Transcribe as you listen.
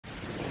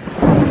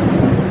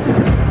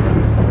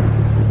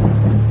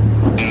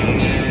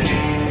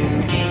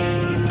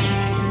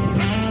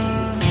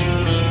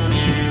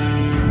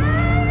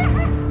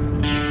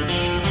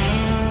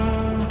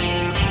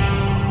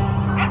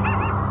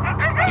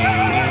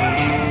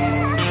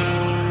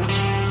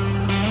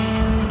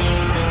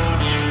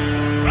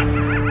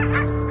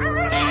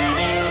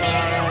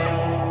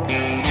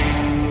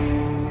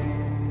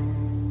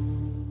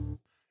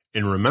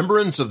In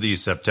remembrance of the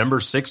September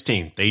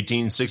 16,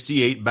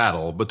 1868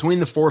 battle between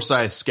the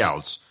Forsyth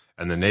Scouts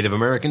and the Native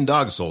American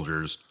Dog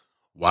Soldiers,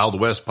 Wild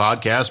West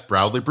Podcast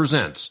proudly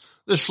presents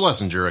the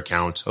Schlesinger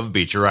account of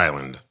Beecher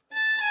Island.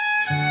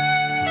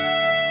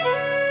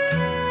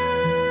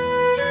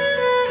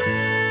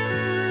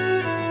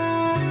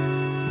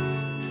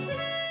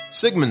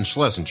 Sigmund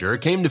Schlesinger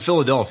came to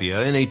Philadelphia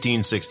in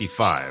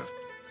 1865,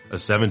 a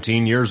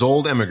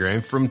 17-years-old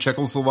immigrant from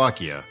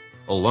Czechoslovakia,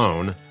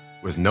 alone,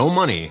 with no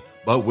money,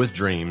 but with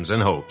dreams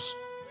and hopes.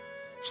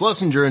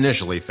 Schlesinger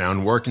initially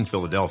found work in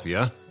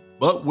Philadelphia,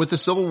 but with the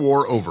Civil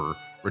War over,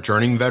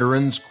 returning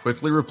veterans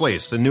quickly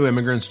replaced the new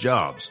immigrants'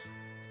 jobs.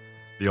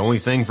 The only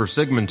thing for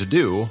Sigmund to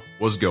do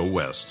was go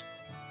west.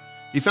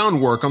 He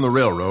found work on the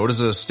railroad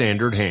as a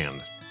standard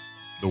hand.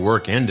 The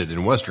work ended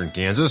in western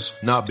Kansas,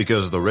 not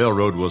because the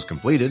railroad was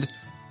completed,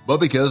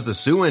 but because the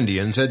Sioux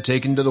Indians had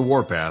taken to the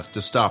warpath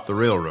to stop the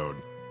railroad.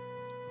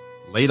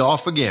 Laid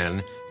off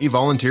again, he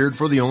volunteered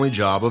for the only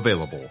job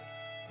available.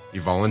 He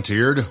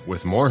volunteered,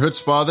 with more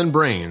chutzpah than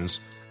brains,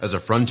 as a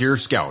frontier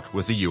scout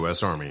with the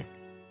U.S. Army.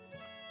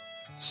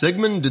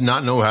 Sigmund did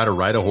not know how to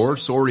ride a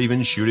horse or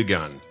even shoot a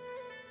gun.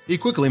 He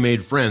quickly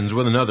made friends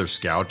with another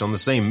scout on the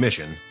same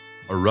mission,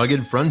 a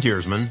rugged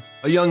frontiersman,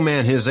 a young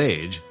man his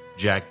age,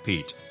 Jack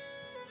Pete.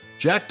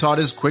 Jack taught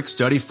his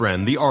quick-study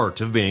friend the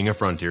art of being a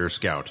frontier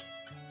scout.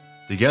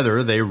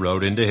 Together, they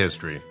rode into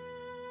history.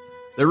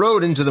 They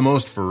rode into the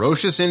most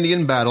ferocious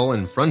Indian battle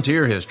in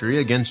frontier history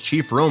against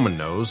Chief Roman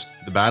Nose,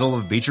 the Battle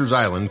of Beecher's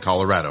Island,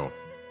 Colorado.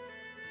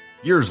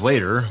 Years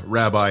later,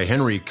 Rabbi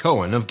Henry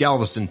Cohen of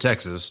Galveston,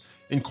 Texas,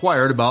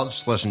 inquired about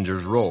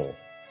Schlesinger's role.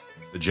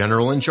 The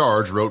general in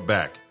charge wrote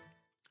back,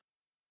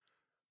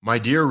 "My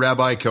dear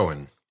Rabbi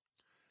Cohen,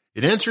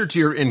 in answer to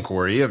your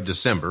inquiry of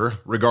December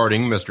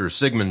regarding Mr.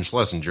 Sigmund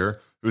Schlesinger,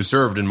 who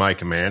served in my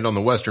command on the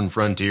western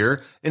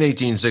frontier in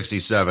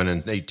 1867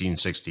 and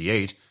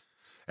 1868,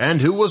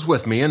 and who was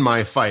with me in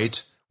my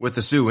fight with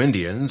the Sioux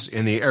Indians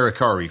in the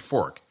Arikari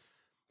Fork,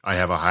 I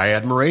have a high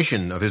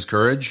admiration of his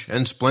courage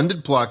and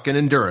splendid pluck and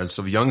endurance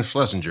of young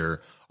Schlesinger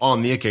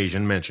on the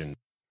occasion mentioned.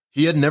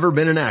 He had never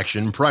been in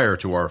action prior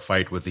to our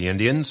fight with the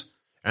Indians,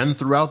 and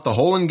throughout the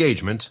whole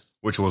engagement,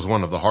 which was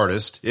one of the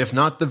hardest, if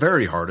not the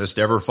very hardest,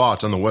 ever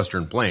fought on the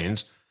western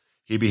plains,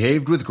 he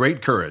behaved with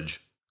great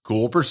courage,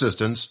 cool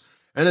persistence,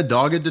 and a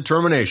dogged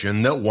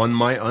determination that won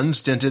my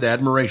unstinted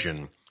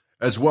admiration,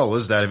 as well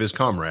as that of his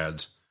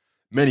comrades,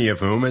 many of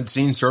whom had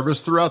seen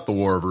service throughout the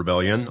War of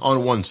Rebellion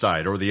on one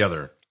side or the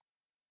other.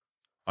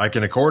 I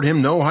can accord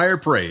him no higher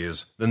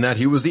praise than that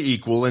he was the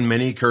equal in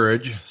many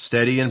courage,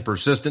 steady and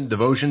persistent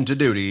devotion to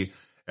duty,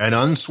 and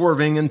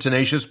unswerving and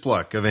tenacious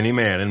pluck of any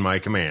man in my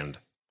command.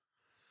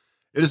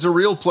 It is a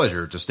real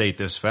pleasure to state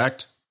this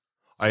fact.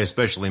 I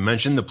especially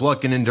mention the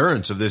pluck and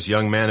endurance of this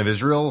young man of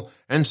Israel,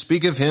 and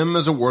speak of him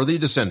as a worthy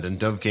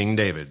descendant of King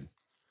David.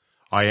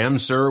 I am,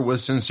 sir,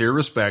 with sincere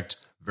respect,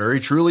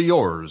 very truly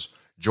yours,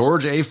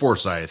 George A.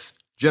 Forsyth,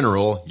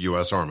 General,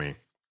 U.S. Army."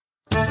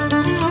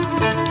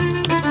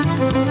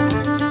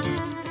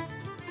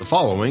 The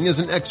following is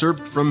an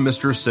excerpt from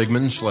Mr.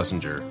 Sigmund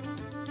Schlesinger.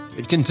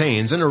 It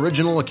contains an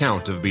original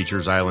account of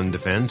Beecher's Island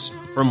defense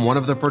from one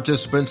of the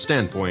participants'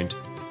 standpoint,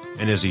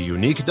 and is a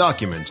unique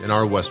document in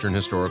our Western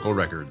historical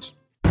records.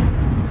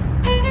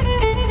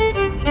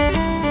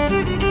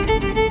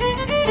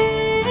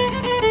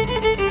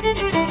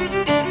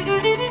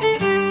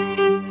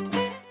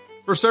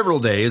 For several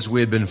days, we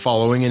had been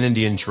following an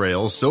Indian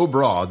trail so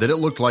broad that it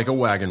looked like a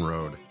wagon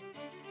road.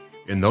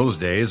 In those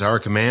days, our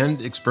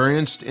command,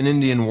 experienced in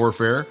Indian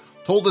warfare,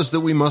 told us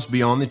that we must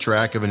be on the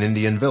track of an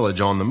Indian village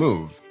on the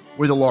move,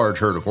 with a large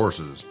herd of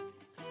horses.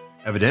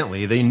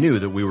 Evidently, they knew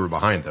that we were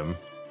behind them,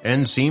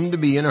 and seemed to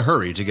be in a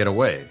hurry to get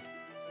away,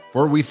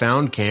 for we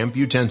found camp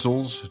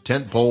utensils,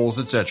 tent poles,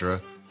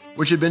 etc.,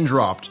 which had been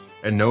dropped,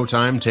 and no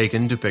time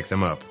taken to pick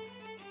them up.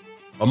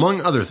 Among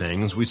other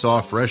things, we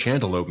saw fresh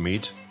antelope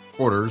meat,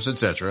 quarters,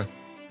 etc.,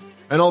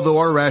 and although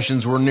our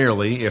rations were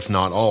nearly, if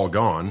not all,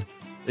 gone,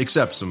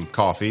 except some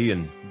coffee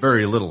and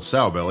very little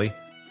sow-belly,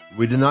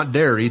 we did not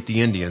dare eat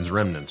the Indians'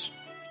 remnants.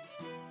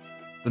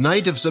 The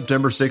night of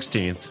September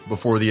 16th,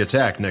 before the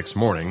attack next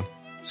morning,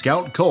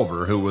 Scout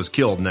Culver, who was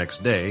killed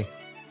next day,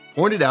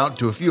 pointed out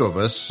to a few of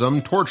us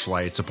some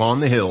torchlights upon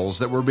the hills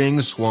that were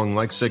being swung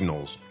like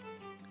signals.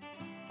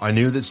 I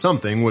knew that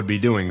something would be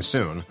doing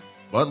soon,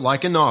 but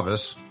like a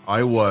novice,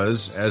 I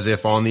was, as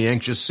if on the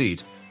anxious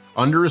seat,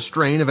 under a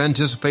strain of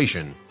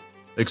anticipation,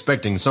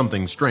 expecting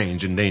something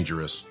strange and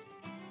dangerous.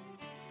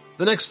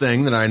 The next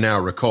thing that I now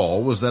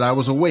recall was that I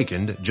was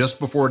awakened just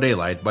before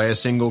daylight by a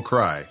single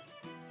cry.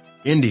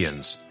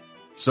 Indians!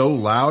 So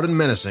loud and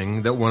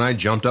menacing that when I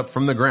jumped up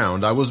from the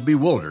ground I was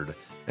bewildered,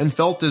 and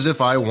felt as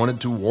if I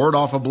wanted to ward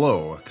off a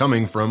blow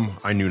coming from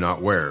I knew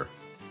not where,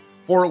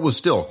 for it was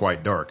still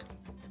quite dark.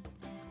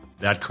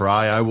 That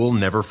cry I will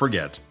never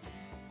forget.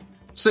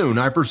 Soon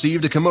I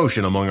perceived a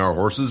commotion among our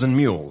horses and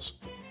mules.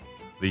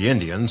 The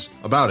Indians,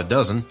 about a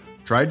dozen,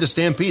 tried to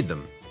stampede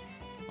them.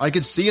 I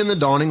could see in the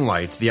dawning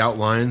light the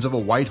outlines of a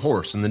white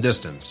horse in the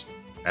distance,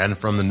 and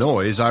from the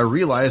noise I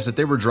realized that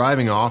they were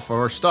driving off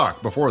our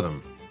stock before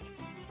them.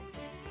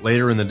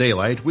 Later in the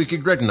daylight, we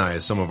could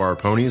recognize some of our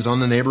ponies on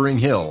the neighboring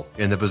hill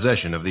in the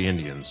possession of the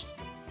Indians.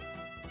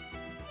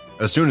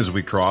 As soon as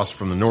we crossed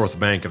from the north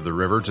bank of the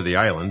river to the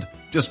island,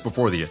 just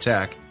before the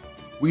attack,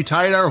 we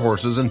tied our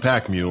horses and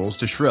pack mules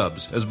to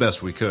shrubs as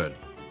best we could.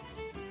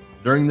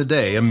 During the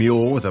day, a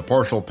mule with a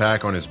partial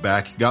pack on his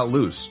back got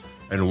loose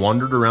and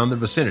wandered around the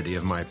vicinity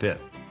of my pit.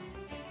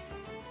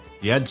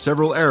 He had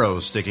several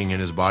arrows sticking in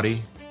his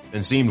body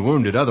and seemed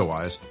wounded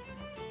otherwise,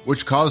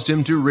 which caused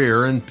him to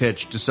rear and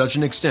pitch to such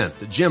an extent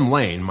that Jim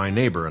Lane, my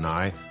neighbor, and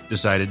I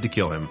decided to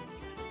kill him.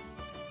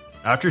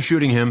 After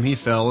shooting him, he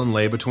fell and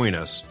lay between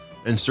us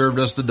and served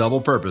us the double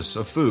purpose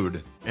of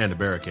food and a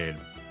barricade.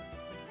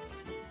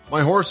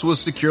 My horse was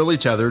securely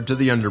tethered to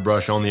the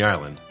underbrush on the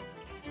island,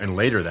 and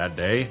later that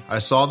day I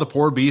saw the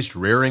poor beast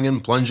rearing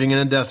and plunging in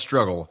a death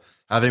struggle,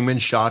 having been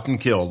shot and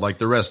killed like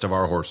the rest of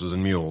our horses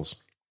and mules.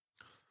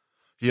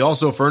 He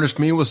also furnished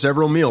me with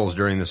several meals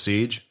during the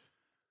siege.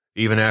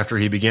 Even after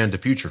he began to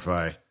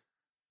putrefy,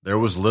 there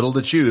was little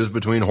to choose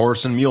between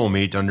horse and mule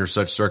meat under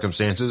such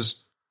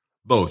circumstances.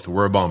 Both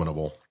were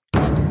abominable.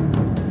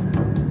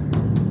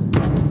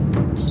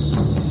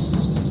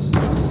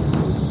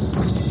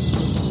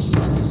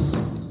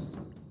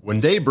 When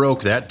day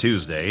broke that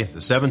Tuesday, the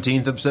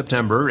 17th of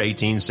September,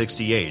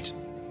 1868,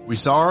 we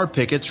saw our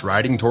pickets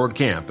riding toward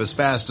camp as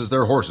fast as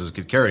their horses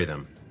could carry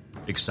them,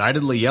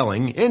 excitedly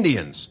yelling,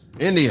 "Indians!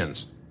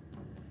 Indians!"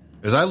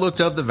 As I looked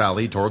up the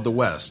valley toward the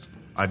west,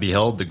 I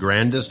beheld the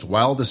grandest,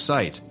 wildest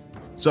sight,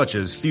 such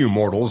as few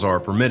mortals are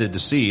permitted to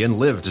see and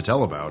live to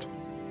tell about.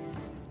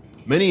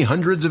 Many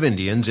hundreds of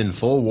Indians in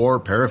full war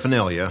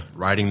paraphernalia,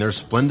 riding their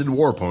splendid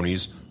war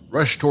ponies,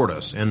 rushed toward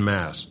us en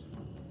masse.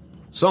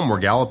 Some were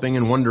galloping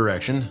in one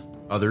direction,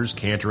 others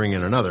cantering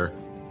in another,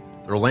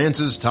 their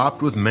lances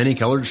topped with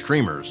many-colored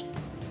streamers,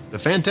 the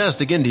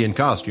fantastic Indian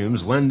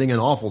costumes lending an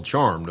awful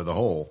charm to the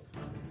whole.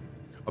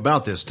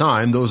 About this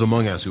time, those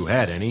among us who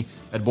had any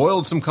had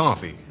boiled some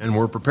coffee and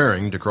were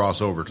preparing to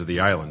cross over to the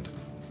island.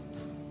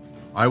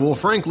 I will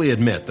frankly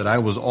admit that I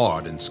was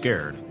awed and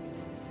scared.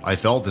 I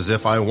felt as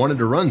if I wanted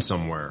to run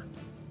somewhere,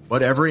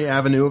 but every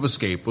avenue of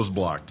escape was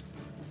blocked.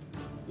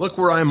 Look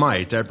where I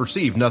might, I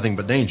perceived nothing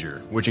but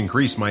danger, which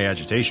increased my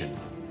agitation.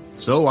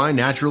 So I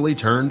naturally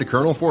turned to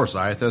Colonel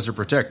Forsyth as a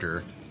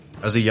protector,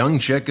 as a young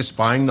chick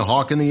espying the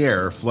hawk in the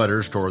air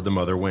flutters toward the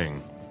mother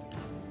wing.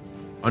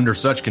 Under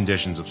such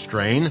conditions of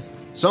strain,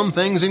 some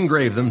things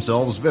engrave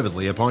themselves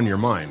vividly upon your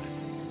mind,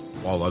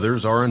 while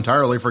others are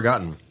entirely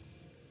forgotten.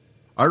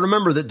 I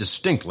remember that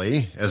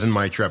distinctly, as in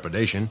my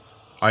trepidation,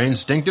 I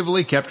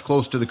instinctively kept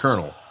close to the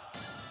colonel.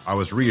 I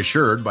was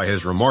reassured by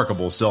his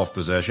remarkable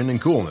self-possession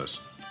and coolness.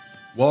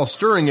 While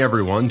stirring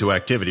everyone to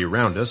activity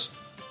around us,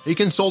 he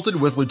consulted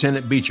with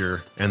Lieutenant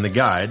Beecher and the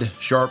guide,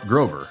 Sharp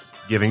Grover,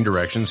 giving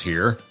directions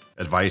here,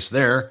 advice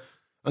there,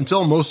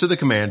 until most of the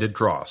command had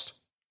crossed.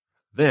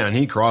 Then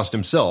he crossed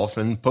himself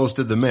and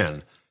posted the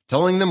men,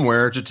 telling them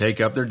where to take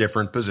up their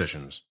different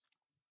positions.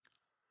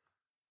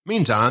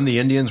 Meantime, the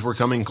Indians were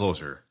coming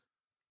closer.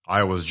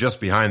 I was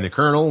just behind the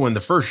colonel when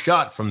the first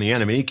shot from the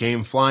enemy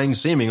came flying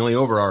seemingly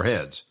over our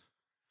heads.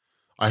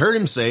 I heard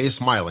him say,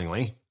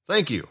 smilingly,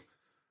 "Thank you,"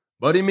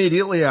 but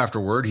immediately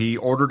afterward he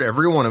ordered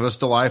every one of us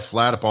to lie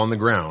flat upon the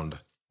ground,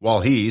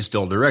 while he,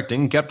 still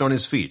directing, kept on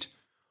his feet,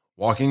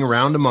 walking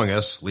around among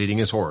us, leading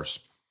his horse.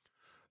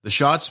 The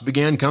shots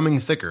began coming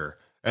thicker,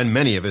 and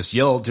many of us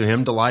yelled to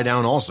him to lie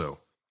down also.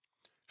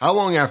 How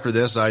long after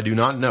this I do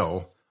not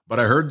know, but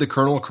I heard the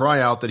colonel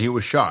cry out that he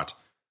was shot,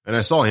 and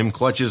I saw him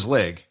clutch his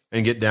leg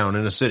and get down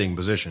in a sitting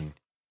position.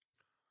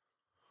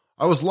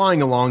 I was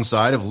lying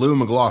alongside of Lou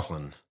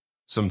McLaughlin.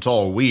 Some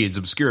tall weeds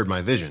obscured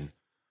my vision,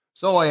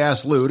 so I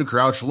asked Lou to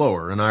crouch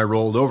lower, and I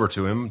rolled over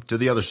to him to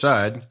the other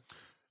side,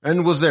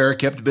 and was there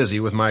kept busy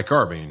with my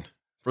carbine,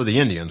 for the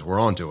Indians were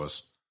on to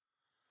us.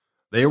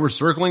 They were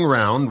circling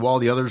round while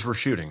the others were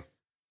shooting.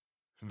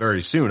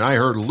 Very soon I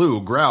heard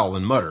Lou growl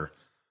and mutter.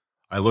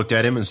 I looked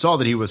at him and saw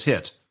that he was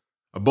hit.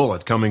 A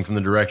bullet coming from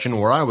the direction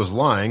where I was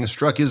lying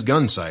struck his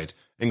gun sight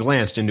and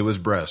glanced into his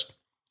breast.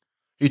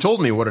 He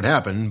told me what had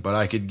happened, but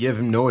I could give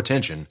him no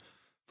attention,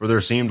 for there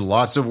seemed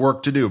lots of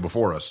work to do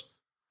before us.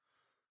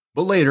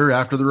 But later,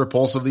 after the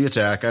repulse of the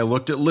attack, I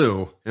looked at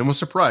Lou and was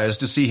surprised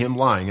to see him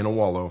lying in a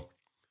wallow.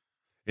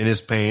 In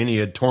his pain, he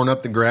had torn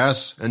up the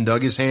grass and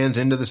dug his hands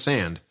into the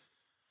sand.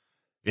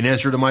 In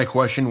answer to my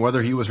question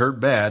whether he was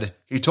hurt bad,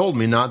 he told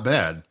me not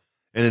bad,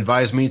 and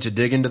advised me to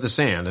dig into the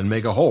sand and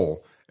make a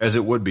hole, as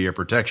it would be a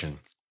protection.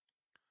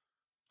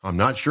 I'm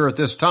not sure at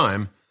this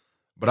time,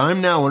 but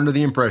I'm now under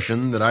the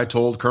impression that I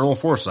told Colonel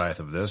Forsyth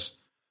of this,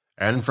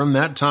 and from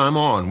that time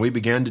on we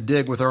began to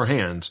dig with our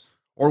hands,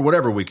 or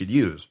whatever we could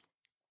use,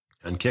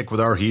 and kick with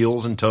our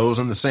heels and toes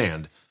in the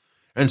sand,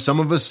 and some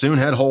of us soon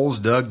had holes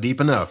dug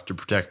deep enough to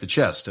protect the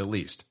chest at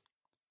least.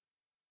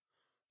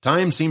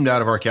 Time seemed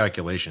out of our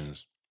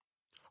calculations.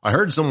 I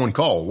heard someone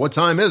call, "What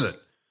time is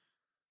it?"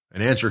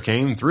 An answer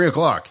came, 3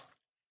 o'clock.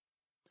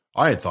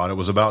 I had thought it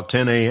was about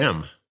 10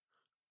 a.m.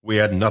 We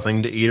had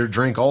nothing to eat or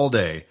drink all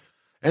day,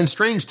 and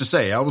strange to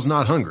say, I was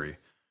not hungry,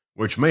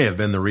 which may have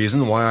been the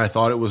reason why I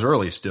thought it was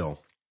early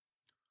still.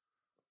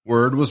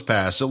 Word was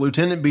passed that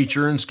Lieutenant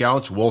Beecher and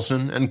Scouts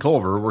Wilson and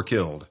Culver were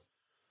killed.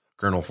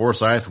 Colonel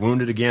Forsyth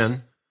wounded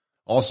again,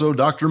 also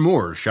Dr.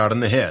 Moore shot in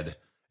the head,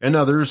 and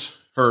others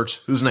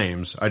hurt whose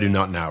names I do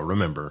not now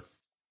remember.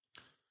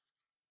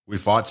 We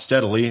fought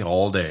steadily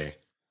all day.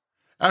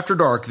 After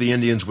dark, the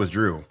Indians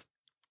withdrew.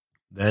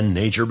 Then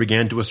nature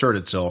began to assert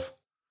itself.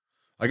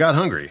 I got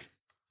hungry.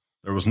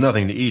 There was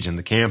nothing to eat in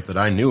the camp that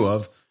I knew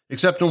of,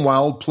 except in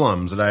wild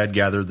plums that I had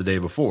gathered the day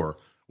before,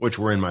 which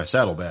were in my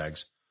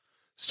saddlebags,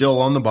 still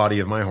on the body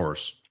of my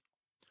horse.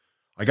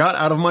 I got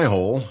out of my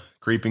hole,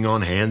 creeping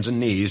on hands and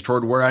knees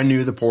toward where I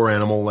knew the poor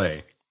animal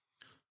lay.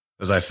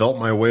 As I felt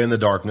my way in the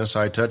darkness,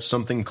 I touched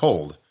something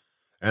cold,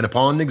 and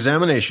upon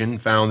examination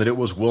found that it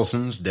was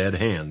Wilson's dead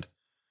hand.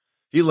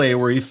 He lay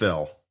where he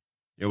fell.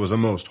 It was a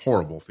most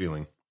horrible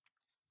feeling.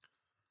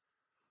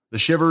 The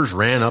shivers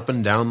ran up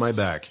and down my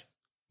back,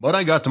 but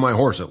I got to my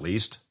horse at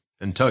least,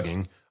 and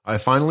tugging, I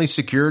finally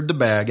secured the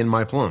bag and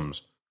my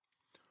plums.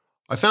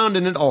 I found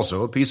in it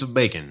also a piece of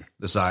bacon,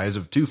 the size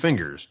of 2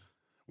 fingers,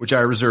 which I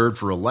reserved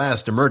for a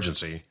last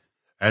emergency,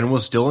 and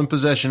was still in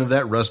possession of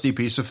that rusty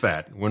piece of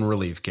fat when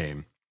relief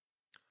came.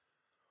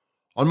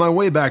 On my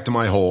way back to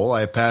my hole,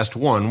 I passed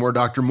one where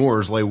Dr.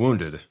 Moores lay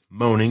wounded,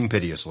 moaning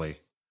piteously.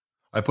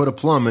 I put a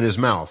plum in his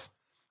mouth,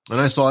 and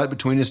I saw it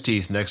between his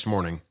teeth next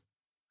morning.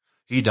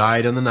 He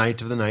died on the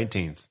night of the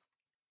 19th.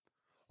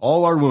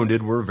 All our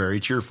wounded were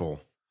very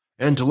cheerful,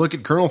 and to look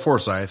at Colonel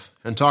Forsyth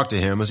and talk to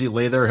him as he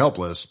lay there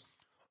helpless,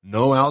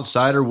 no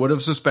outsider would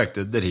have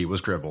suspected that he was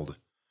crippled.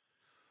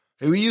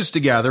 We used to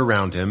gather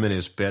round him in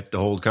his pit to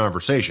hold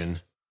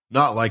conversation,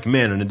 not like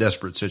men in a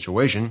desperate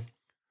situation,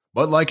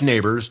 but like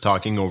neighbors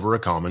talking over a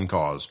common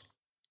cause.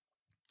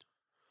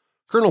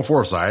 Colonel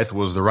Forsyth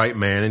was the right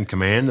man in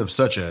command of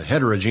such a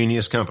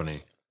heterogeneous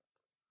company.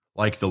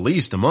 Like the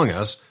least among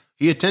us,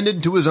 he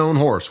attended to his own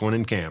horse when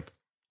in camp,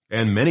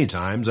 and many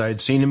times I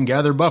had seen him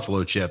gather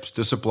buffalo chips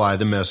to supply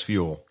the mess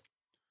fuel.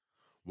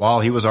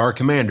 While he was our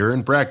commander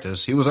in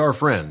practice, he was our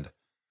friend,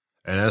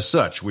 and as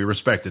such we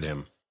respected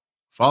him,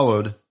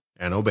 followed,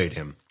 and obeyed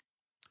him.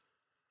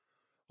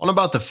 On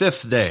about the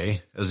 5th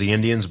day, as the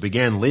Indians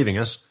began leaving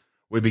us,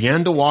 we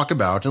began to walk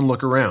about and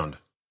look around.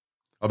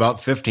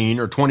 About 15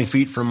 or 20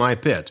 feet from my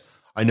pit,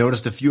 I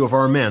noticed a few of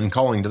our men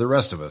calling to the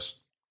rest of us.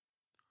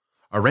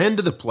 I ran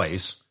to the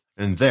place,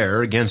 and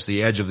there, against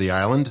the edge of the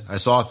island, I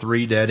saw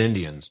 3 dead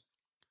Indians.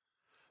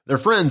 Their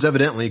friends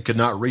evidently could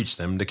not reach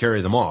them to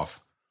carry them off,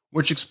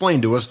 which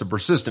explained to us the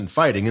persistent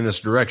fighting in this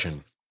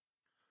direction.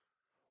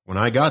 When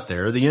I got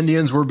there, the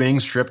Indians were being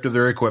stripped of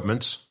their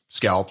equipments,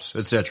 scalps,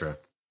 etc.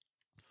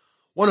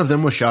 One of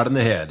them was shot in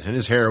the head, and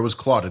his hair was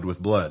clotted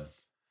with blood.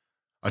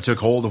 I took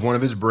hold of one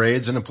of his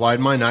braids and applied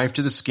my knife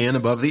to the skin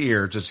above the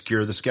ear to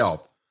secure the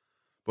scalp,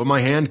 but my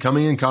hand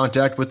coming in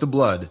contact with the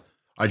blood,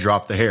 I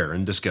dropped the hair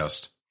in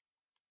disgust.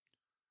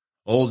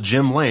 Old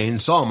Jim Lane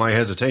saw my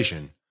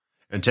hesitation,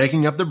 and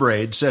taking up the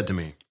braid, said to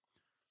me,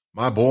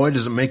 "My boy,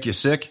 does it make you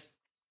sick?"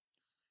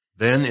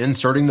 Then,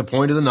 inserting the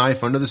point of the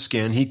knife under the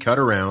skin, he cut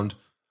around,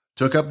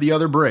 took up the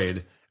other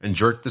braid, and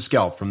jerked the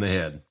scalp from the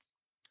head.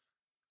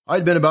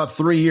 I'd been about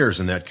 3 years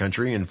in that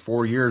country and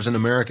 4 years in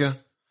America,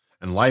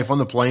 and life on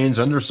the plains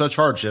under such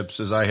hardships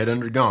as I had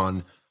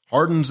undergone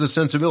hardens the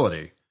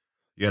sensibility,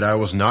 yet I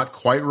was not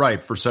quite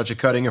ripe for such a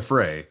cutting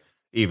affray,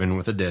 even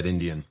with a dead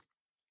Indian.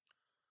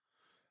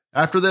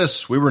 After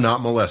this, we were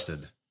not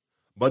molested,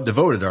 but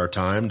devoted our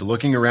time to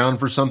looking around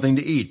for something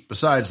to eat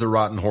besides the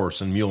rotten horse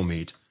and mule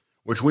meat,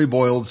 which we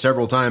boiled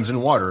several times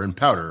in water and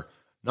powder,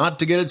 not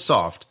to get it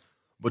soft,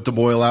 but to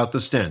boil out the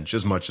stench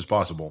as much as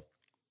possible.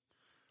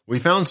 We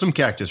found some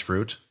cactus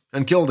fruit,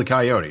 and killed a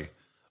coyote,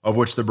 of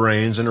which the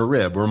brains and a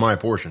rib were my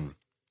portion.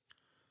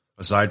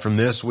 Aside from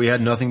this, we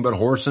had nothing but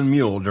horse and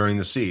mule during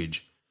the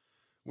siege,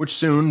 which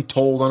soon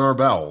told on our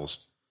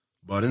bowels,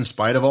 but in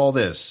spite of all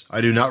this,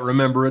 I do not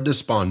remember a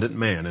despondent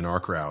man in our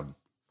crowd.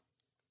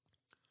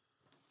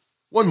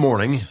 One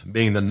morning,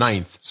 being the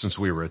 9th since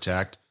we were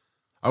attacked,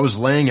 I was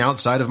laying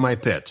outside of my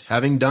pit,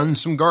 having done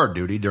some guard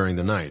duty during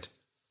the night.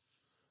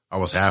 I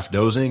was half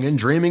dozing and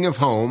dreaming of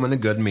home and a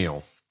good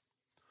meal.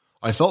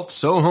 I felt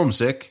so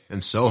homesick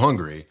and so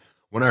hungry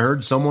when I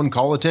heard someone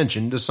call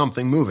attention to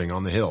something moving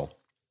on the hill.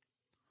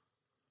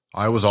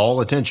 I was all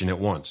attention at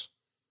once.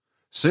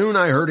 Soon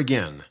I heard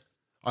again,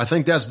 "I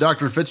think that's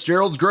Dr.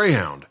 Fitzgerald's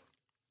greyhound."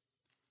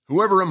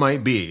 Whoever it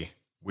might be,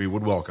 we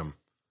would welcome.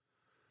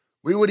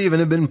 We would even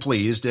have been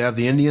pleased to have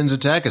the Indians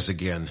attack us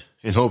again,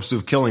 in hopes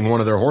of killing one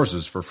of their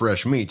horses for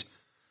fresh meat,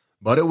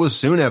 but it was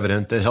soon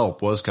evident that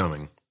help was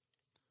coming.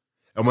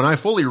 And when I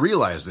fully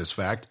realized this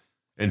fact,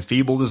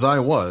 enfeebled as I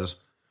was,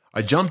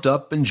 I jumped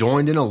up and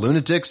joined in a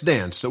lunatic's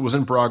dance that was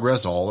in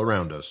progress all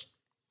around us.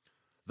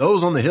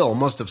 Those on the hill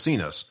must have seen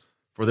us,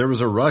 for there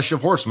was a rush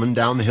of horsemen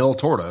down the hill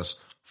toward us,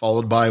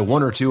 followed by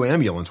 1 or 2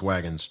 ambulance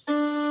wagons.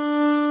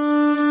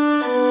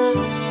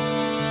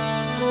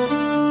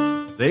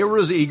 They were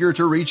as eager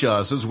to reach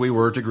us as we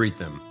were to greet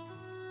them,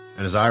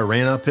 and as I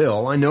ran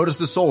uphill, I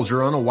noticed a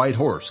soldier on a white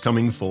horse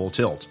coming full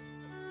tilt.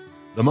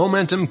 The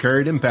momentum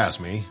carried him past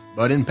me,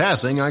 but in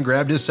passing I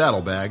grabbed his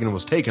saddlebag and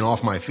was taken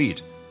off my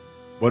feet.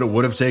 But it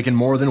would have taken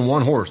more than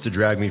one horse to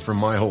drag me from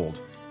my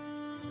hold.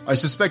 I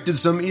suspected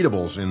some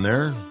eatables in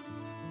there,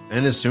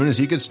 and as soon as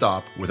he could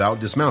stop, without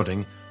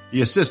dismounting,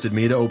 he assisted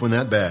me to open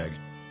that bag.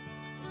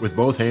 With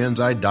both hands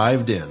I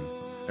dived in,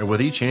 and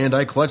with each hand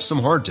I clutched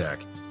some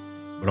hardtack,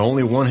 but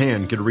only one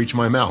hand could reach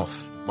my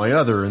mouth, my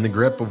other in the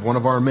grip of one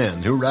of our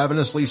men, who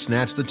ravenously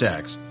snatched the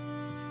tacks.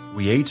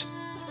 We ate,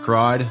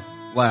 cried,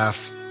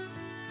 laughed,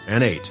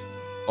 and ate,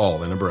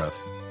 all in a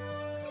breath.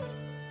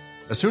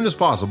 As soon as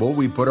possible,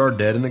 we put our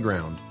dead in the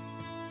ground.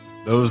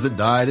 Those that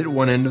died at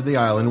one end of the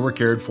island were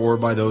cared for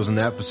by those in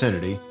that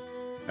vicinity,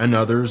 and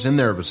others in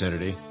their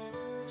vicinity,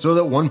 so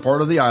that one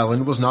part of the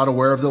island was not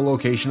aware of the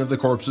location of the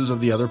corpses of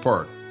the other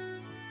part.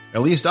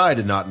 At least I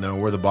did not know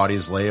where the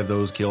bodies lay of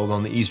those killed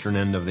on the eastern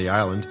end of the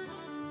island.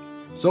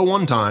 So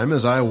one time,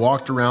 as I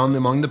walked around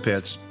among the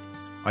pits,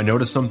 I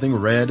noticed something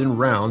red and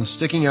round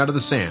sticking out of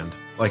the sand,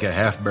 like a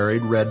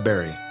half-buried red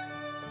berry.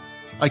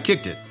 I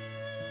kicked it,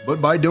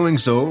 but by doing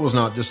so it was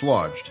not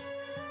dislodged.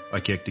 I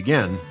kicked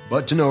again,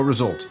 but to no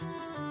result.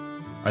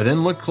 I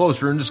then looked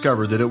closer and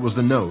discovered that it was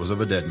the nose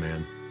of a dead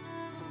man.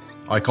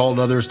 I called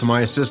others to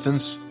my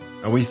assistance,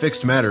 and we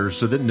fixed matters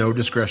so that no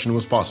discretion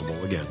was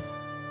possible again.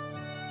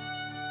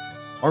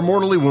 Our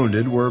mortally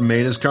wounded were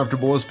made as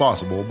comfortable as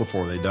possible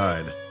before they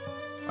died.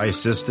 I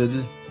assisted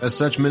as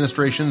such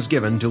ministrations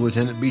given to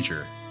Lieutenant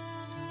Beecher.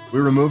 We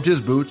removed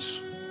his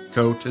boots,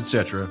 coat,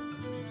 etc.,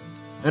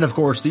 and of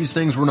course these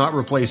things were not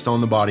replaced on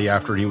the body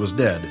after he was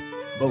dead,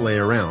 but lay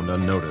around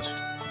unnoticed.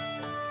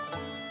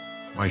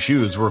 My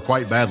shoes were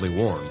quite badly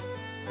worn,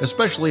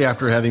 especially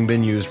after having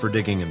been used for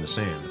digging in the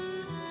sand.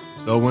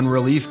 So when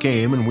relief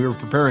came and we were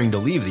preparing to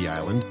leave the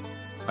island,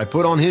 I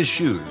put on his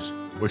shoes,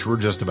 which were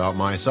just about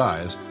my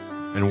size,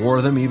 and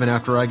wore them even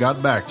after I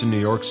got back to New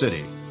York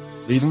City,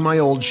 leaving my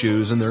old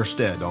shoes in their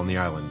stead on the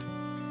island.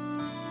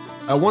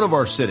 At one of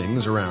our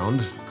sittings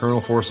around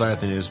Colonel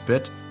Forsyth and his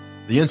pit,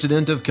 the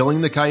incident of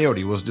killing the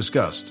coyote was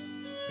discussed,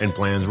 and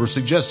plans were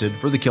suggested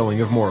for the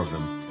killing of more of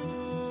them.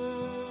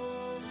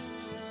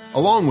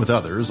 Along with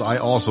others, I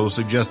also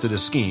suggested a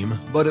scheme,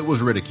 but it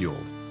was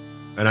ridiculed,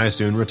 and I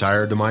soon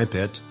retired to my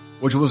pit,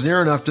 which was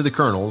near enough to the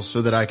colonel's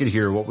so that I could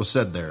hear what was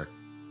said there.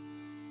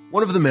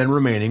 One of the men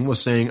remaining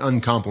was saying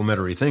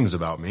uncomplimentary things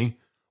about me,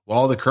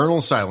 while the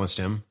colonel silenced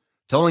him,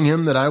 telling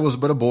him that I was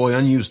but a boy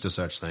unused to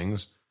such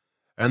things,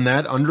 and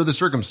that, under the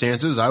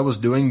circumstances, I was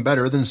doing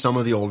better than some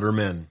of the older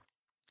men.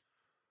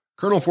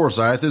 Colonel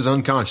Forsyth is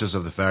unconscious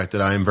of the fact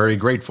that I am very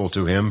grateful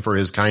to him for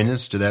his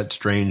kindness to that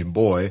strange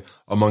boy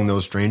among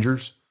those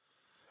strangers,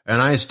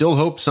 and I still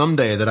hope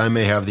someday that I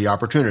may have the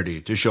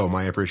opportunity to show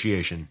my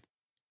appreciation.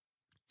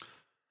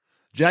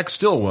 Jack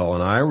Stillwell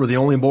and I were the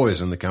only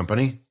boys in the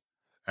company,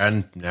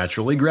 and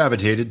naturally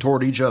gravitated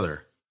toward each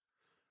other.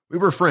 We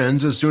were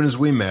friends as soon as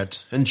we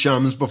met, and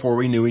chums before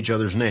we knew each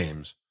other's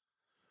names.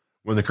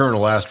 When the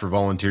colonel asked for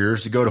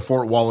volunteers to go to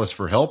Fort Wallace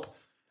for help,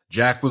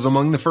 Jack was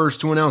among the first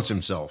to announce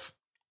himself.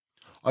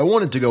 I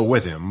wanted to go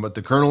with him, but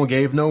the colonel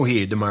gave no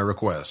heed to my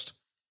request.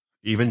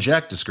 Even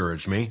Jack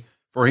discouraged me,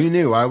 for he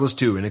knew I was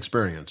too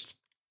inexperienced.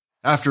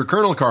 After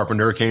Colonel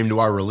Carpenter came to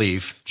our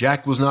relief,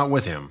 Jack was not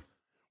with him,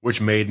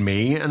 which made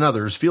me and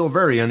others feel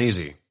very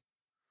uneasy.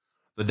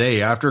 The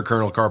day after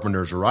Colonel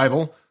Carpenter's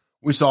arrival,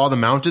 we saw the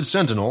mounted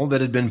sentinel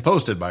that had been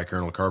posted by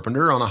Colonel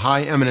Carpenter on a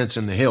high eminence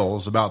in the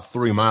hills about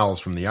 3 miles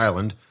from the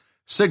island,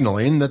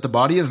 signaling that the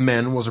body of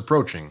men was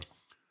approaching,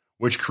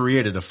 which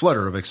created a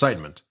flutter of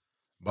excitement.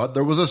 But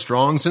there was a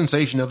strong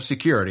sensation of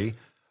security,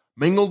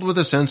 mingled with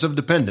a sense of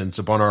dependence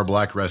upon our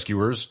black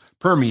rescuers,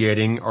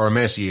 permeating our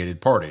emaciated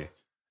party,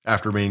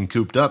 after being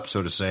cooped up,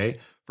 so to say,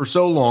 for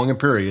so long a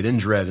period in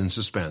dread and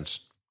suspense.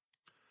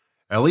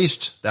 At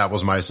least, that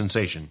was my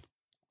sensation.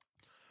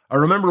 I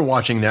remember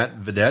watching that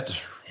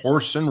vidette,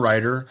 horse and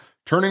rider,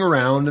 turning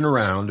around and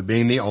around,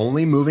 being the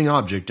only moving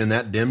object in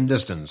that dim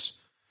distance,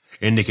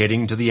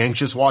 indicating to the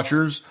anxious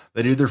watchers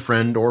that either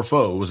friend or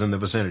foe was in the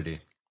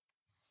vicinity.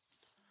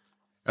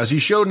 As he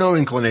showed no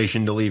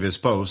inclination to leave his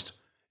post,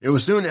 it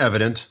was soon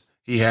evident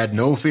he had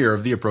no fear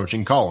of the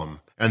approaching column,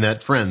 and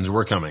that friends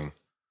were coming.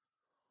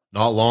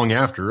 Not long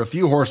after, a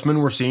few horsemen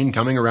were seen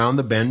coming around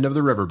the bend of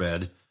the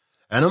riverbed,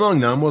 and among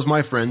them was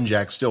my friend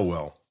Jack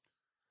Stillwell.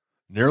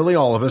 Nearly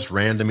all of us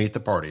ran to meet the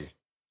party.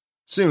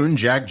 Soon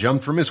Jack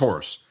jumped from his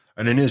horse,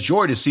 and in his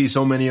joy to see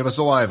so many of us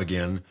alive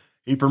again,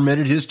 he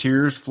permitted his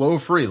tears flow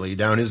freely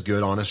down his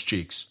good, honest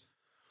cheeks.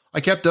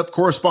 I kept up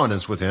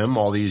correspondence with him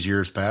all these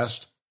years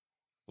past.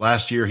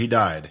 Last year he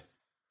died.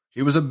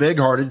 He was a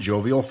big-hearted,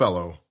 jovial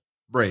fellow,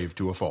 brave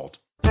to a fault.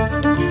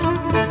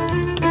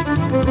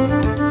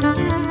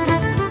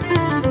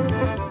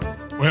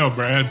 Well,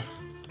 Brad,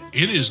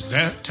 it is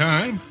that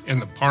time in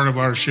the part of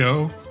our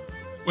show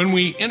when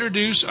we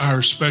introduce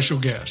our special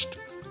guest.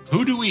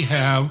 Who do we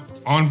have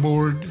on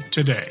board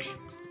today?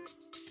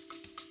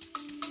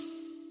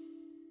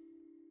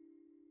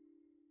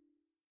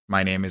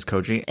 My name is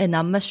Koji. And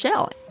I'm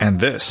Michelle.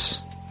 And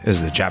this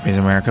is the Japanese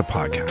America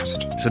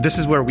Podcast. So this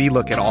is where we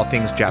look at all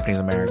things Japanese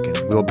American.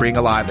 We will bring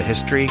alive the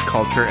history,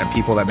 culture, and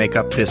people that make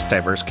up this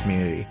diverse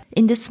community.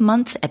 In this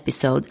month's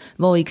episode,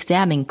 we'll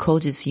examine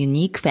Koji's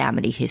unique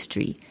family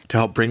history. To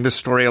help bring this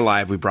story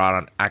alive, we brought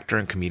on actor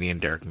and comedian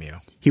Derek Mew.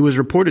 He was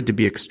reported to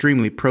be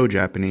extremely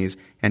pro-Japanese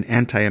and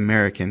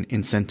anti-American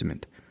in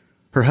sentiment.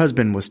 Her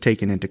husband was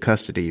taken into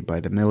custody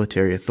by the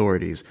military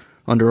authorities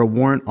under a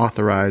warrant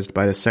authorized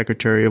by the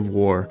Secretary of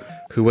War,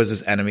 who was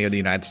his enemy of the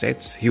United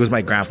States. He was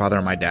my grandfather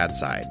on my dad's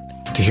side.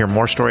 To hear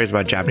more stories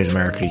about Japanese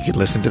America, you can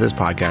listen to this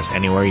podcast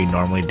anywhere you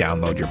normally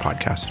download your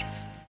podcast.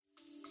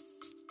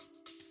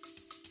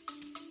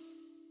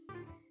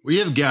 We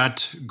have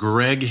got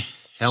Greg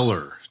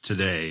Heller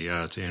today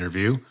to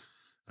interview.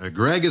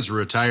 Greg is a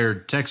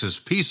retired Texas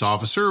peace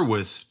officer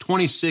with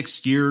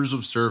 26 years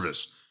of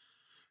service.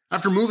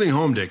 After moving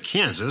home to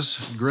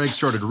Kansas, Greg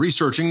started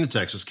researching the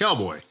Texas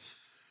cowboy.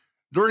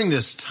 During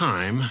this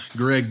time,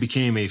 Greg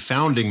became a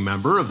founding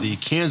member of the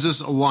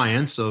Kansas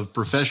Alliance of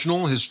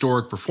Professional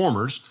Historic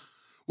Performers,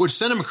 which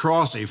sent him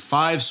across a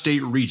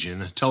 5-state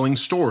region telling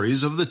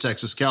stories of the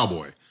Texas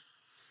cowboy.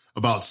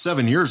 About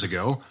 7 years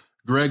ago,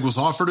 Greg was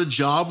offered a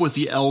job with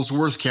the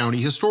Ellsworth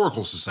County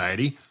Historical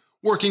Society,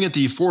 working at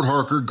the Fort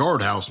Harker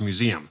Guardhouse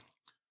Museum.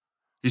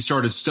 He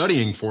started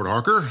studying Fort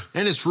Harker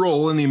and its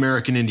role in the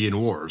American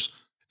Indian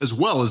Wars, as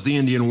well as the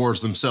Indian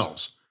Wars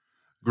themselves.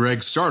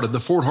 Greg started the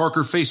Fort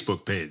Harker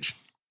Facebook page.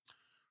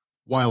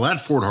 While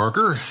at Fort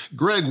Harker,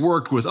 Greg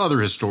worked with other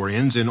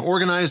historians in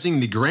organizing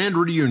the Grand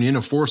Reunion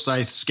of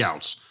Forsyth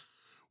Scouts,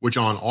 which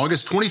on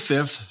August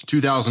 25,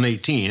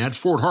 2018 at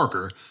Fort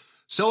Harker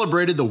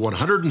celebrated the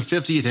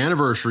 150th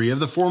anniversary of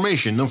the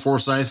formation of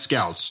Forsyth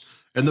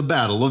Scouts and the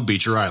Battle of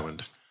Beecher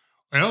Island.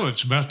 Well,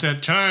 it's about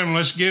that time.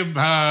 Let's give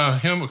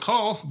him a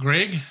call.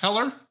 Greg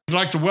Heller, I'd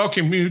like to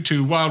welcome you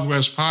to Wild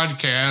West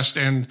Podcast,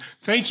 and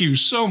thank you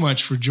so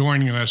much for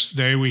joining us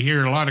today. We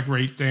hear a lot of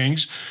great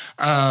things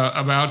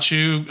about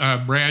you.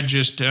 Brad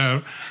just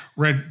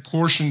read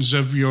portions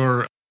of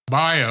your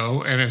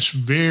bio, and it's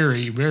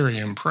very, very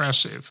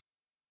impressive.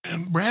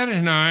 And Brad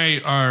and I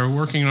are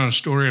working on a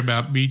story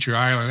about Beecher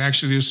Island.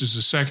 Actually, this is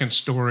the second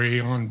story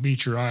on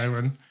Beecher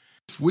Island.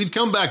 We've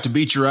come back to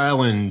Beecher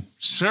Island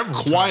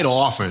quite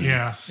often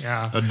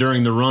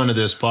during the run of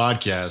this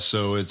podcast.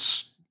 So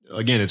it's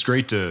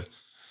great to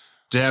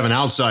have an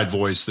outside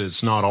voice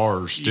that's not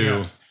ours too.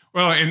 Yeah.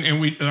 Well,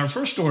 and our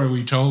first story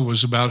we told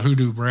was about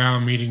Hoodoo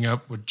Brown meeting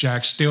up with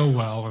Jack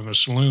Stillwell in a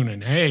saloon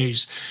in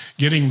Hayes,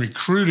 getting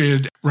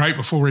recruited right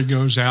before he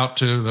goes out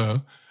to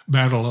the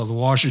Battle of the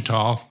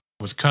Washita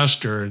with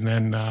Custer, and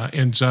then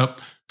ends up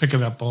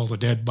picking up all the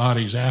dead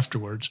bodies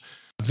afterwards.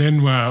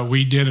 Then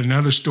we did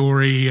another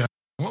story.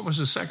 What was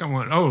the second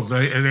one? Oh,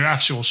 the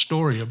actual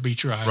story of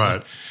Beecher Island.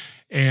 Right.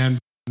 And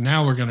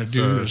now we're going to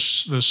do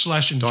the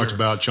Schlesinger. Talked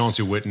about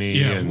Chauncey Whitney.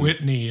 Yeah,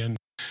 Whitney.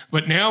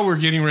 But now we're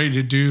getting ready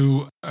to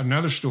do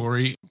another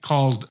story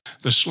called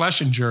the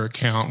Schlesinger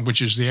account,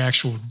 which is the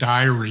actual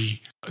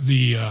diary,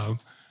 the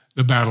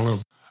Battle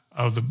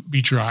of the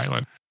Beecher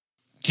Island.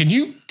 Can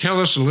you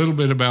tell us a little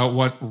bit about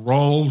what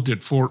role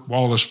did Fort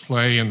Wallace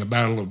play in the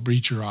Battle of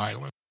Beecher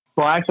Island?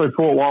 Well, actually,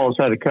 Fort Wallace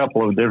had a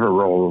couple of different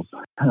roles.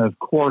 Of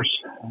course,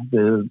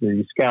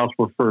 the scouts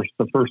were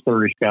the first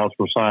 30 scouts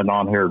were signed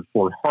on here at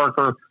Fort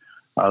Harker.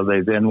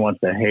 They then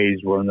went to Hayes,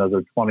 where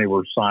another 20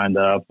 were signed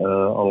up,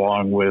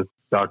 along with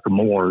Dr.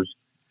 Moore's.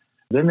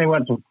 Then they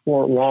went to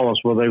Fort Wallace,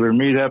 where they would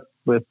meet up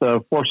with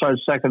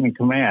Forsyth's second in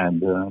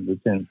command,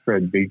 Lieutenant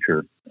Fred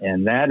Beecher.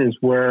 And that is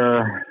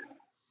where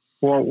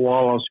Fort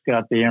Wallace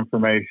got the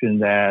information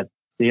that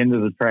the end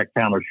of the track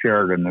town of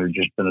Sheridan had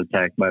just been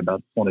attacked by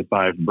about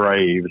 25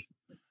 Braves.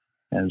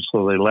 And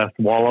so they left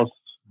Wallace,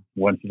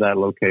 went to that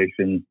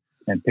location,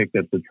 and picked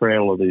up the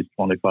trail of these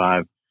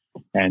 25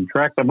 and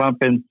tracked them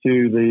up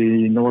into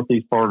the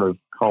northeast part of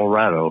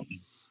Colorado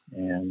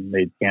and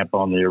made camp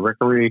on the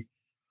Arickaree.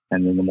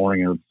 And in the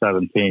morning of the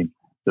 17th,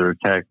 they're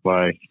attacked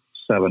by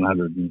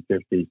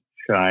 750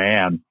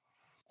 Cheyenne.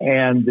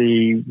 And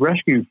the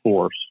rescue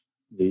force,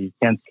 the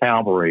 10th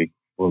Cavalry,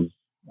 was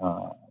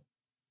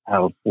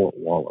out of Fort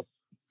Wallace,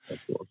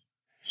 of course.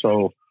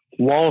 So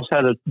Wallace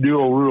had a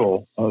dual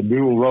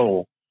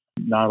role,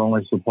 not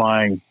only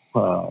supplying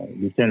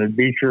Lieutenant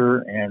Beecher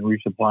and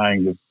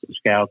resupplying the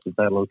scouts at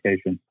that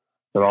location,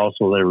 but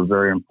also they were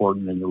very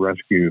important in the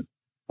rescue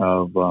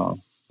of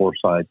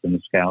Forsyth and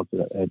the scouts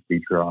at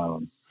Beecher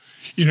Island.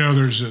 You know,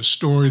 there's a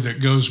story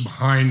that goes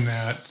behind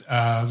that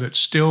that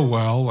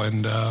Stillwell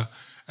and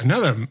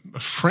another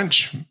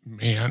French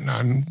man,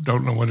 I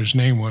don't know what his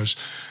name was,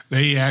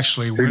 they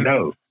actually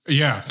went.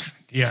 Yeah.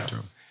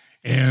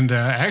 And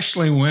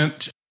actually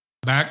went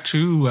back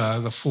to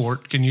the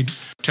fort. Can you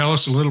tell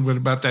us a little bit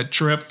about that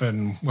trip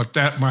and what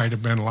that might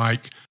have been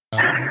like?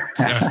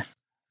 That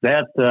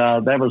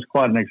was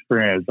quite an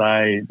experience.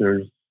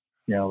 There's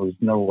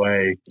no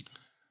way.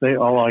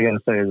 All I got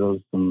to say is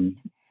those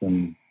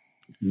some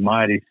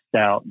mighty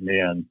stout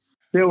men.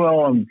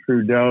 Stillwell and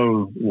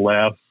Trudeau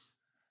left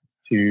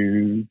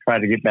to try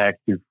to get back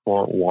to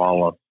Fort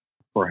Wallace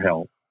for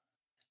help.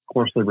 Of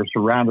course, they were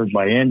surrounded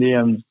by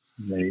Indians.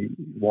 They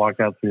walk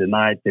out through the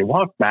night. They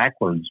walk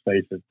backwards,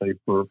 basically,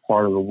 for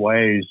part of the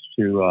ways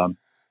to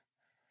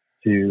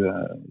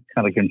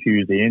kind of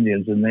confuse the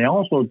Indians. And they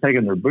also had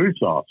taken their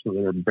boots off, so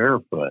they're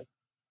barefoot.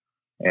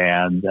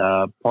 And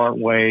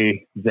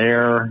partway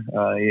there,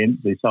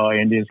 they saw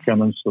Indians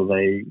coming, so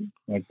they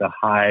went to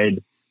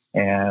hide.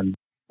 And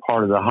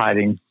part of the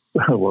hiding,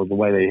 well, the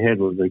way they hid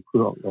was they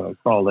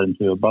crawled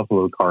into a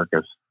buffalo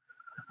carcass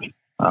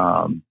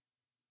and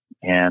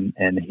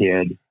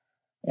hid,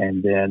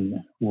 and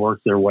then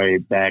worked their way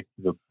back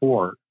to the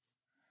fort.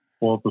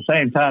 Well, at the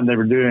same time they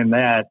were doing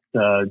that,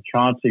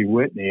 Chauncey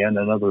Whitney and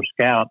another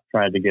scout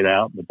tried to get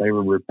out, but they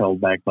were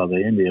repelled back by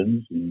the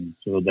Indians. And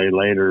so a day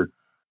later,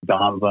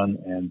 Donovan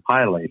and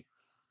Piley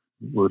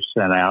were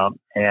sent out.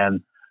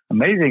 And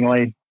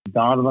amazingly,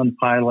 Donovan,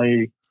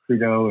 Piley,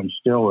 Trudeau, and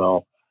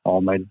Stilwell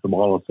all made it to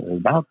Wallace at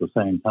about the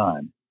same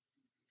time.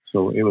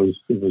 So it was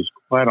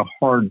quite a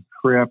hard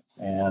trip,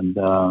 and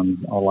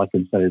all I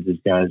can say is these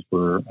guys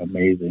were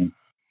amazing.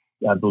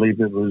 I believe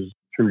it was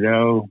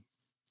Trudeau,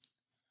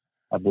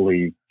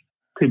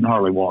 couldn't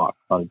hardly walk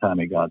by the time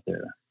he got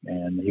there.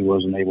 And he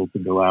wasn't able to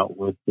go out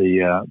with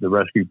the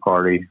rescue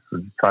party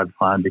to try to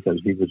find,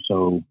 because he was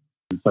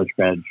in such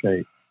bad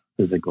shape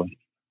physically.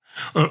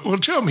 Well,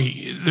 tell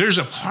me, there's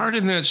a part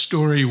in that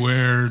story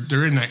where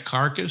they're in that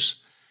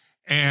carcass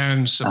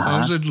and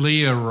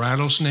supposedly a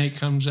rattlesnake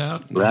comes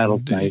out.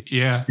 Rattlesnake.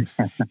 Yeah.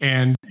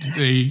 And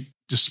they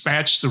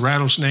dispatch the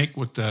rattlesnake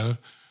with the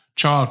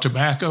chaw of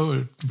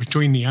tobacco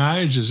between the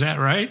eyes. Is that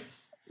right?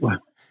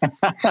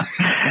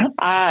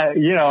 I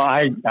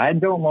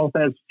don't know if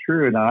that's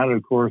true or not.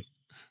 Of course,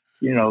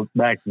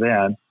 back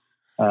then,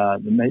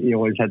 you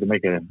always had to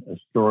make a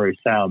story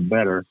sound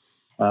better.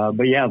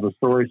 But yeah, the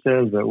story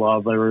says that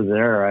while they were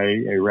there,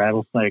 a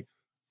rattlesnake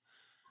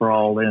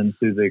crawled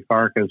into the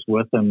carcass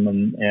with them,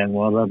 and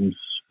one of them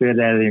spit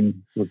at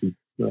him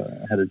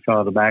had a chaw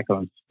of tobacco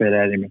and spit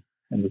at him,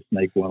 and the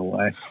snake went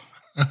away.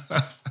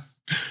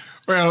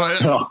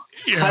 Well,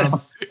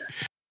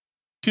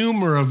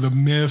 humor of the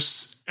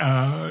myths,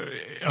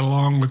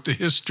 along with the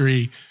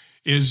history,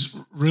 is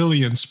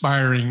really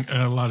inspiring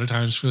a lot of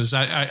times, because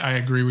I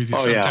agree with you.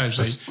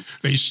 Sometimes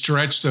they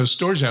stretch those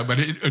stories out, but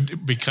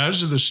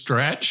because of the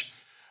stretch,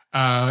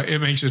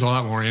 it makes it a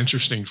lot more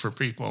interesting for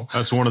people.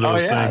 That's one of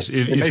those things.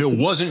 If it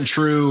wasn't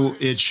true,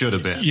 it should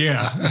have been.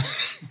 Yeah.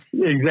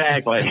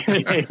 Exactly.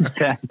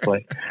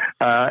 Exactly.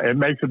 It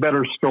makes a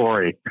better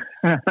story.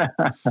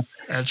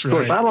 That's right. Of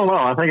course, I don't know.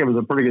 I think it was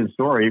a pretty good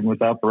story, even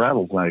without the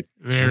rattlesnake.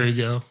 There you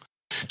go.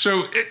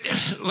 So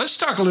let's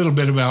talk a little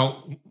bit about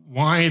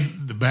why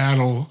the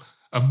Battle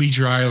of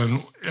Beecher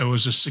Island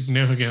was a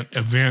significant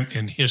event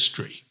in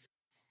history.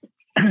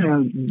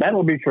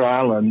 Battle of Beecher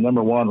Island,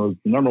 was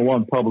the number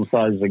one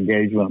publicized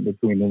engagement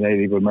between the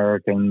Native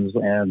Americans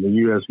and the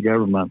U.S.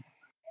 government.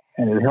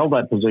 And it held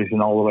that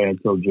position all the way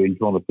until June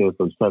 25th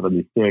of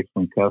 76,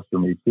 when Custer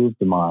meets his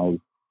demise.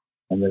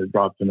 And then it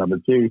dropped to number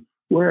 2,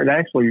 where it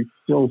actually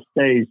still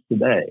stays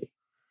today.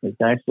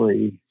 It's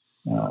actually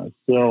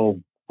still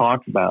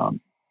talked about.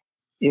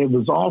 It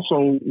was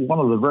also one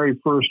of the very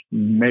first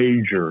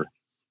major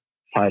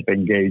type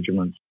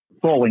engagements,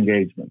 full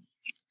engagements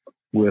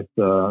with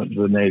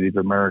the Native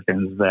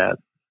Americans that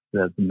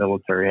the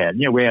military had.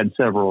 We had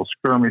several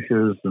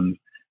skirmishes and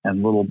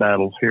little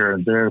battles here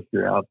and there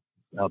throughout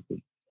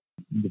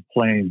the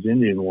Plains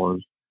Indian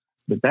Wars,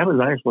 but that was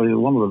actually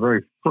one of the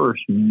very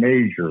first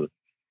major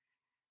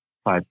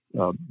type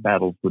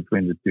battles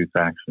between the two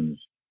factions.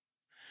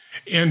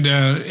 And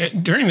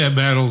during that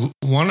battle,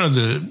 one of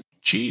the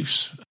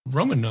chiefs,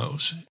 Roman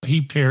Nose,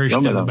 he perished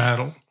in the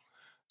battle.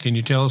 Can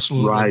you tell us a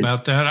little bit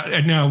about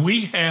that? Now,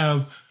 we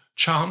have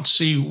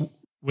Chauncey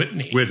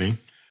Whitney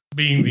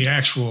being the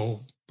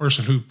actual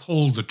person who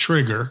pulled the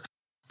trigger,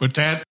 but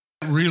that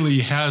really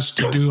has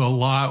to do a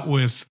lot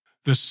with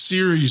the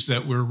series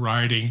that we're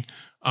writing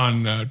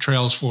on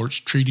Trails, Forts,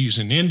 Treaties,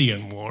 and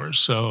Indian Wars.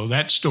 So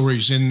that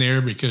story's in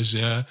there because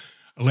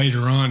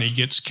later on he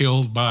gets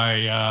killed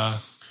by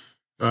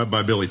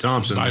Billy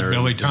Thompson.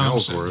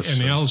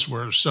 In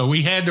Ellsworth. So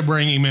we had to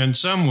bring him in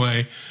some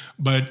way,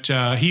 but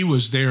he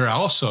was there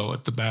also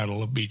at the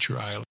Battle of Beecher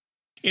Island.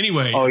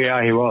 Anyway. Oh,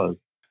 yeah, he was.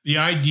 The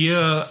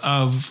idea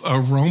of a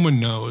Roman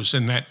Nose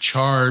and that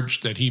charge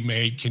that he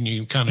made, can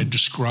you kind of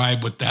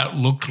describe what that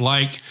looked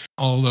like?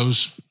 All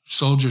those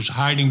soldiers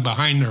hiding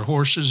behind their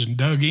horses and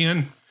dug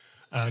in,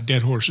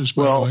 dead horses,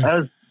 by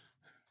the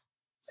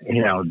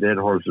way. Dead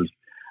horses.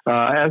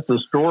 As the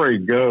story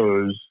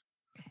goes,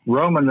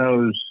 Roman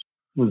Nose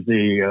was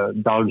the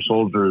Dog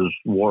Soldiers'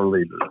 war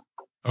leader.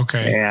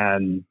 Okay.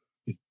 And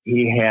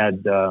he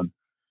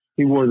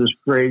wore this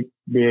great,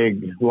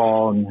 big,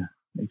 long,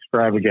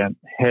 extravagant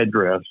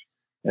headdress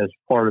as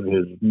part of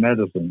his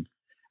medicine.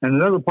 And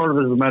another part of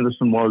his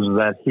medicine was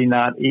that he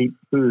not eat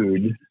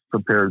food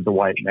prepared the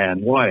white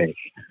man way,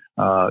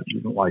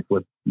 like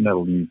with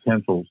metal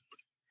utensils.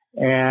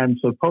 And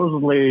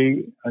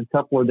supposedly a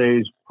couple of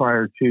days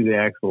prior to the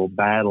actual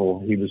battle,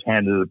 he was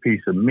handed a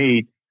piece of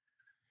meat.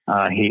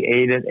 He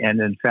ate it and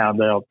then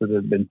found out that it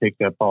had been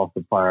picked up off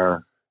the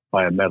fire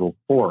by a metal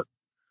fork.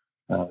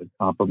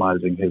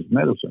 compromising his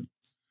medicine.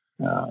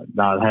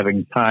 Not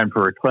having time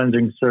for a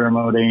cleansing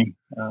ceremony,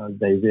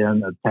 they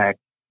then attacked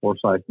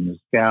Forsyth and his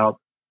scout.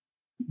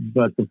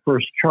 But the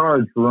first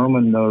charge,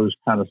 Roman nose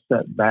kind of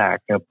set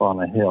back up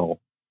on a hill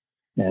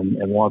and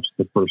watched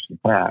the first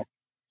attack.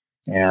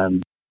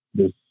 And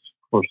this,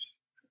 of course,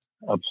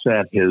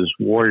 upset his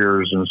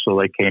warriors, and so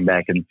they came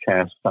back and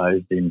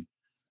chastised him.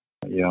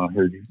 You know,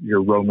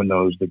 you're Roman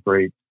nose, the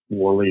great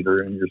war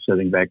leader, and you're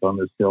sitting back on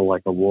this hill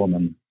like a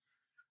woman.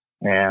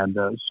 And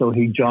so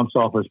he jumps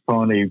off his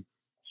pony,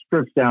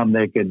 strips down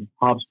naked,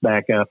 hops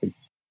back up, and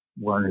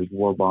wearing his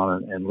war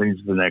bonnet, and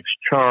leads the next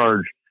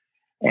charge.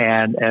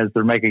 And as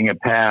they're making a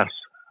pass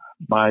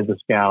by the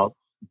scouts,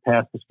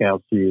 past the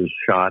scouts, he is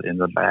shot in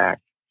the back.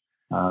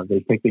 They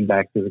take him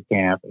back to the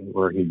camp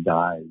where he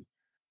dies.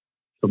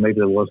 So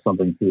maybe there was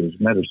something to his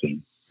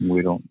medicine.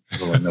 We don't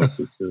really know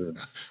for sure.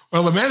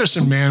 Well, the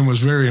medicine man was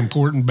very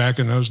important back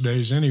in those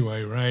days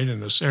anyway, right? And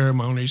the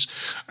ceremonies,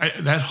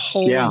 that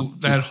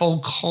whole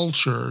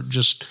culture,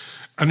 just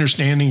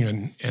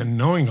understanding and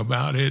knowing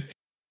about it,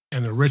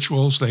 and the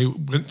rituals they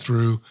went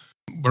through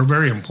were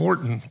very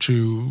important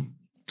to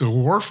the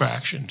war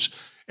factions.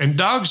 And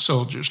dog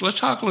soldiers, let's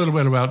talk a little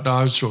bit about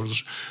dog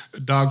soldiers,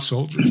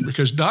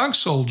 because dog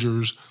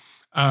soldiers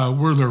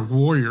were their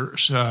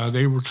warriors.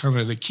 They were kind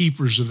of the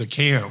keepers of the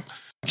camp.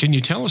 Can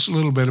you tell us a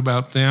little bit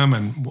about them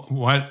and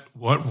what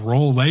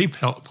role they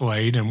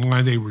played and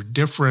why they were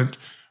different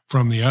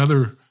from the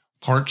other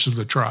parts of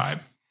the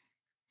tribe?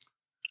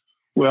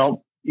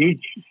 Well,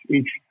 each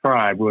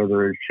tribe,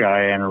 whether it's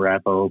Cheyenne,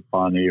 Arapaho,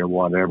 Pawnee, or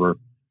whatever,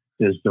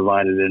 is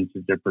divided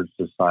into different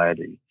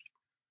societies.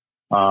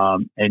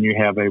 And you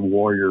have a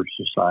warrior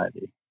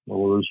society.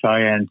 Well, the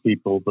Cheyenne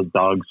people, the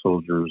dog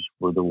soldiers,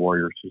 were the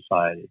warrior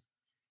society.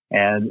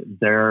 And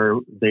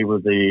they were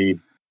the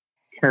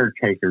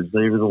caretakers.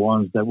 They were the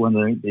ones that when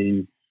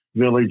the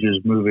village is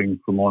moving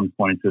from one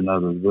point to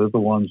another, they're the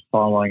ones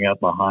following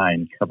up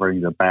behind, covering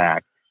the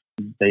back.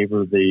 They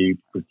were the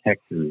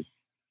protectors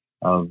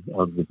of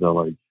the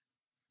village.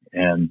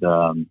 And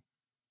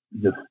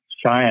the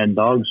Cheyenne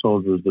dog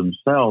soldiers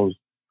themselves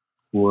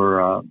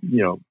were,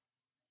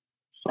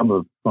 some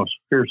of the most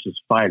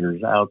fiercest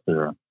fighters out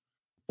there.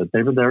 But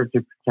they were there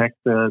to protect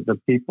the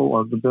people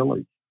of the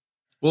village.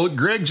 Well,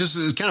 Greg, just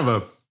as kind of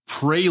a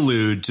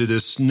prelude to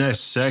this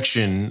next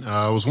section,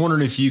 I was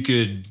wondering if you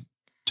could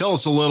tell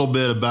us a little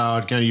bit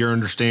about kind of your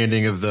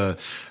understanding of the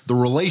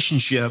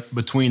relationship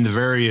between the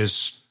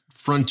various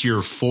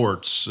frontier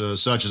forts,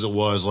 such as it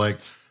was, like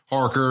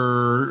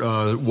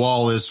Harker,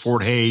 Wallace,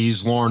 Fort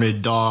Hays,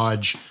 Larned,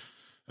 Dodge,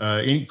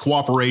 in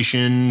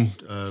cooperation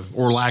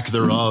or lack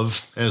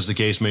thereof, as the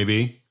case may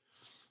be.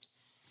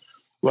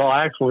 Well,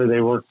 actually,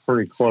 they worked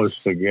pretty close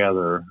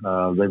together.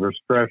 They were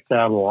stretched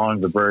out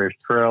along the various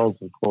trails.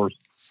 Of course,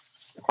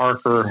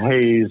 Harker,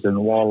 Hays, and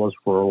Wallace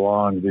were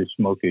along the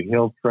Smoky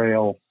Hill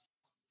Trail.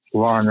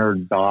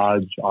 Larned,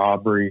 Dodge,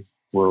 Aubrey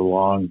were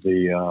along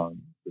the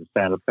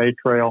Santa Fe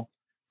Trail.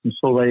 And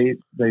so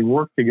they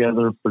worked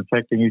together,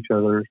 protecting each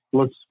other.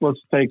 Let's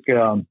take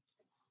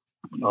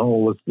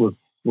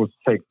let's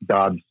take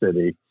Dodge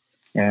City,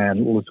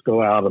 and let's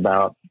go out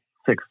about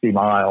 60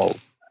 miles.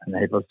 And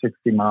they have a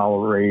 60-mile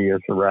radius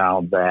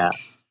around that.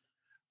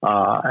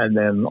 And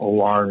then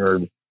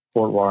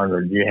Fort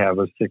Larned, you have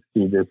a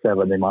 60 to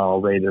 70-mile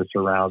radius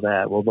around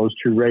that. Well, those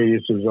two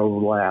radiuses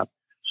overlap.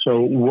 So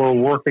we're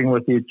working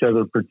with each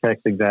other,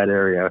 protecting that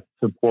area,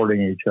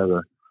 supporting each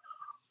other.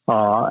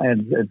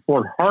 And at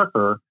Fort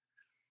Harker,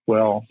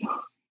 well,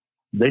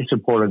 they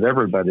supported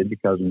everybody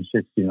because in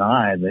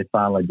 69, they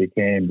finally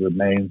became the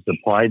main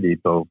supply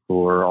depot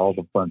for all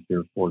the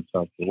frontier forts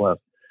out the west.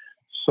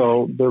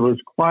 So there was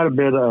quite a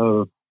bit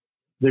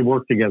they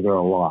worked together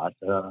a lot.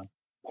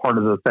 Part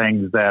of the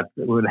things that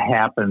would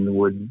happen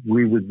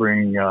we would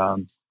bring,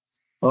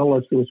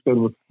 let's go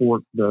with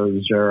Fort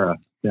Zara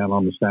down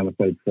on the Santa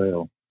Fe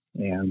Trail.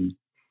 And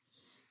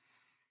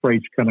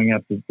freight's coming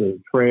up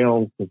the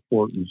trail to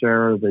Fort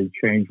Zara, they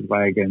change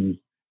wagons.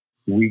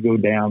 We go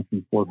down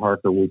from Fort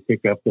Harker, we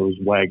pick up those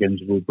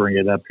wagons, we bring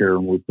it up here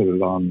and we put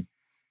it on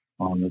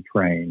the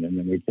train. And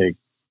then we take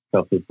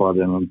stuff that's brought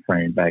in on the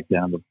train back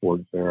down to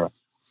Fort Zara.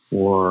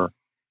 Or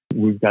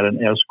we've got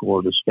an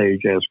escort, a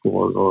stage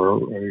escort,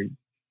 or a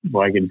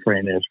wagon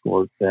train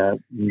escort that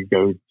we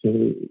go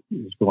to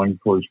is going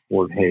towards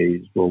Fort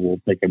Hays. Well,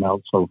 we'll take them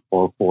out so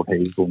far Fort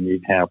Hays, we'll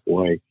meet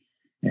halfway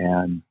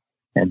and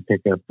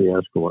pick up the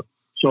escort.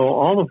 So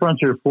all the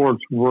frontier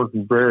forts work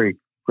very,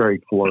 very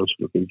close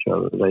with each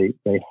other.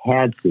 They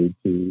had to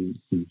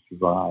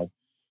survive.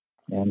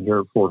 And here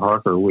at Fort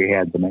Harker, we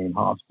had the main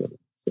hospital.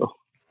 So.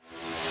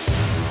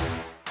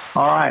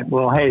 All right.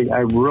 Well, hey, I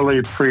really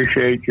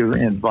appreciate you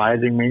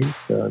inviting me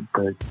to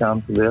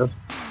come to this.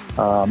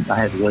 I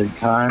had a great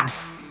time.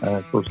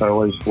 Of course, I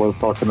always love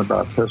talking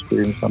about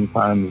history, and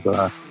sometimes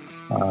I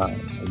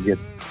get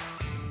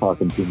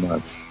talking too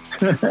much.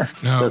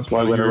 That's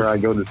why whenever I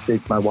go to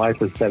speak, my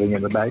wife is sitting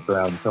in the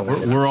background.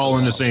 We're all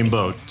in the same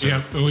boat. So.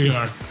 Yeah, we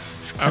are.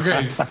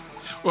 Okay.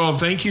 Well,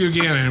 thank you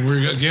again.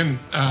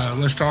 And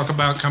let's talk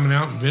about coming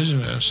out and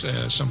visiting us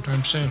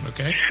sometime soon,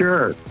 okay?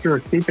 Sure.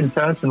 Keep in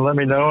touch and let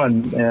me know.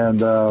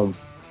 And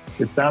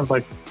it sounds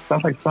like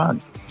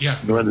fun. Yeah.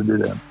 Glad to do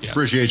that. Yeah.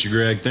 Appreciate you,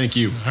 Greg. Thank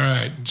you. All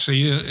right. See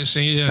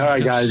you. All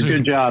right, guys. soon.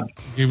 Good job.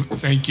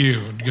 Thank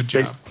you. Good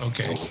job.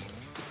 Okay.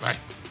 Bye.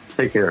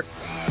 Take care.